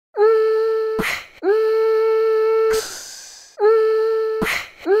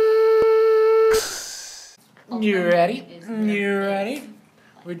You ready? You ready?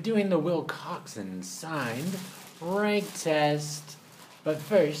 We're doing the Wilcoxon signed rank test. But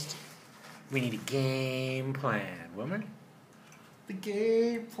first, we need a game plan. Wilmer? The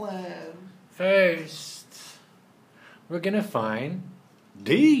game plan. First, we're going to find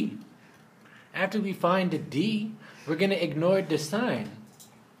D. After we find a D, we're going to ignore the sign.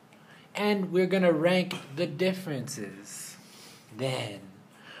 And we're going to rank the differences. Then,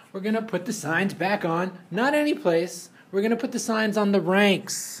 we're going to put the signs back on, not any place. We're going to put the signs on the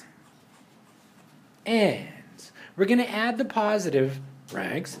ranks. And we're going to add the positive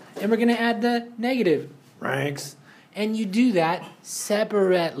ranks, and we're going to add the negative ranks. And you do that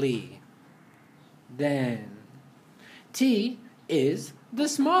separately. Then, T is the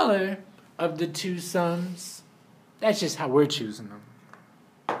smaller of the two sums. That's just how we're choosing them.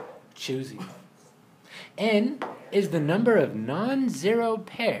 Choosy. N is the number of non-zero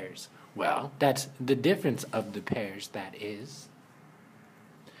pairs. Well, that's the difference of the pairs, that is.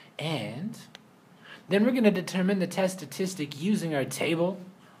 And then we're going to determine the test statistic using our table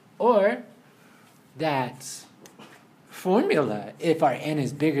or that formula if our n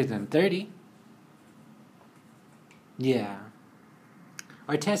is bigger than 30. Yeah.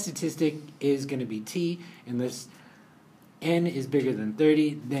 Our test statistic is going to be T unless n is bigger than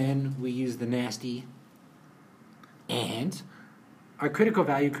 30. Then we use the nasty. And our critical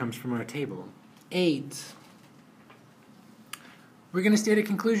value comes from our table. 8. We're going to state a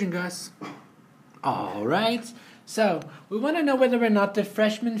conclusion, Gus. All right. So we want to know whether or not the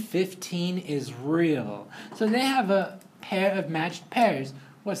freshman 15 is real. So they have a pair of matched pairs.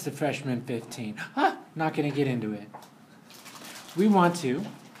 What's the freshman 15? Not going to get into it. We want to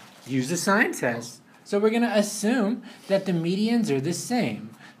use the sign test. So we're going to assume that the medians are the same.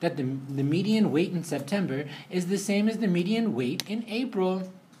 That the median weight in September is the same as the median weight in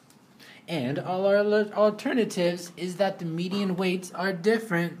April. And all our alternatives is that the median weights are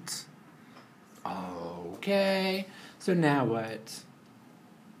different. Okay, so now what?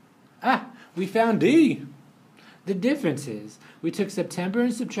 We found D. The difference is we took September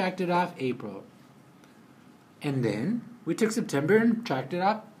and subtracted off April. And then we took September and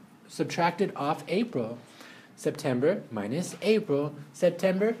subtracted off April. September minus April,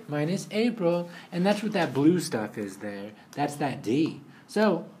 September minus April, and that's what that blue stuff is there. That's that D.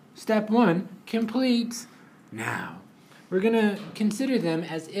 So, step 1, complete. Now, we're going to consider them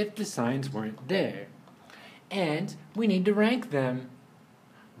as if the signs weren't there. And we need to rank them.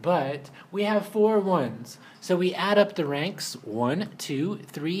 But we have 4 ones. So we add up the ranks 1, 2,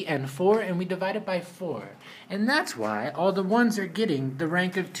 3, and 4, and we divide it by 4. And that's why all the ones are getting the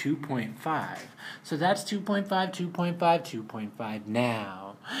rank of 2.5. So that's 2.5, 2.5, 2.5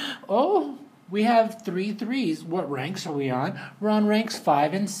 now. Oh, we have 3 3s. What ranks are we on? We're on ranks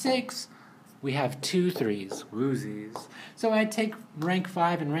 5 and 6. We have 2 3s. Woozies. So I take rank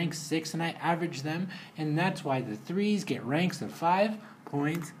 5 and rank 6 and I average them, and that's why the 3s get ranks of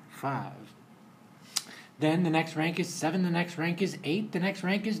 5.5. Then the next rank is 7, the next rank is 8, the next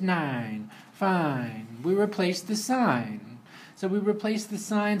rank is 9. Fine. We replace the sign. So we replace the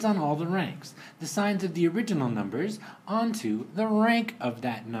signs on all the ranks. The signs of the original numbers onto the rank of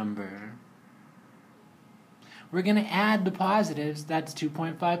that number. We're going to add the positives. That's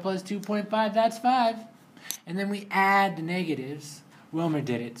 2.5 plus 2.5, that's 5. And then we add the negatives. Wilmer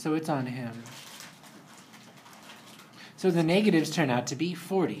did it, so it's on him. So the negatives turn out to be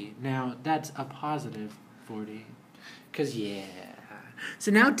 40. Now, that's a positive 40. Because, yeah.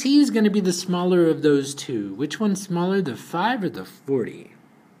 So now T is going to be the smaller of those two. Which one's smaller, the 5 or the 40?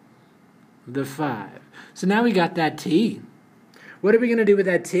 The 5. So now we got that T. What are we going to do with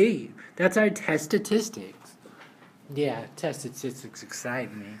that T? That's our test statistics. Yeah, test statistics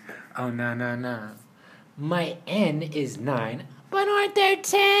excite me. Oh, no. My N is 9. But aren't there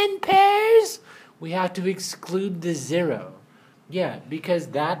 10 pairs? We have to exclude the 0. Yeah, because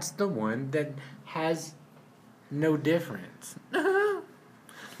that's the one that has no difference.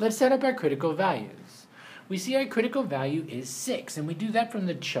 Let's set up our critical values. We see our critical value is 6, and we do that from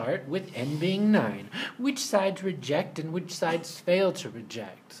the chart with n being 9. Which sides reject and which sides fail to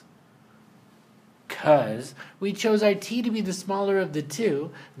reject? Because we chose our T to be the smaller of the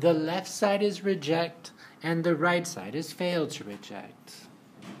two, the left side is reject, and the right side is fail to reject.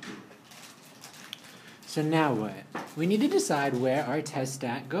 So now what? We need to decide where our test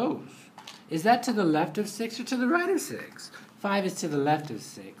stat goes. Is that to the left of 6 or to the right of 6? 5 is to the left of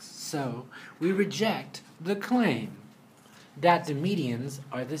 6. So we reject the claim that the medians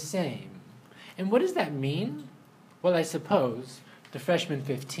are the same. And what does that mean? Well, I suppose the freshman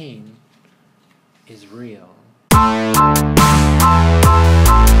 15 is real.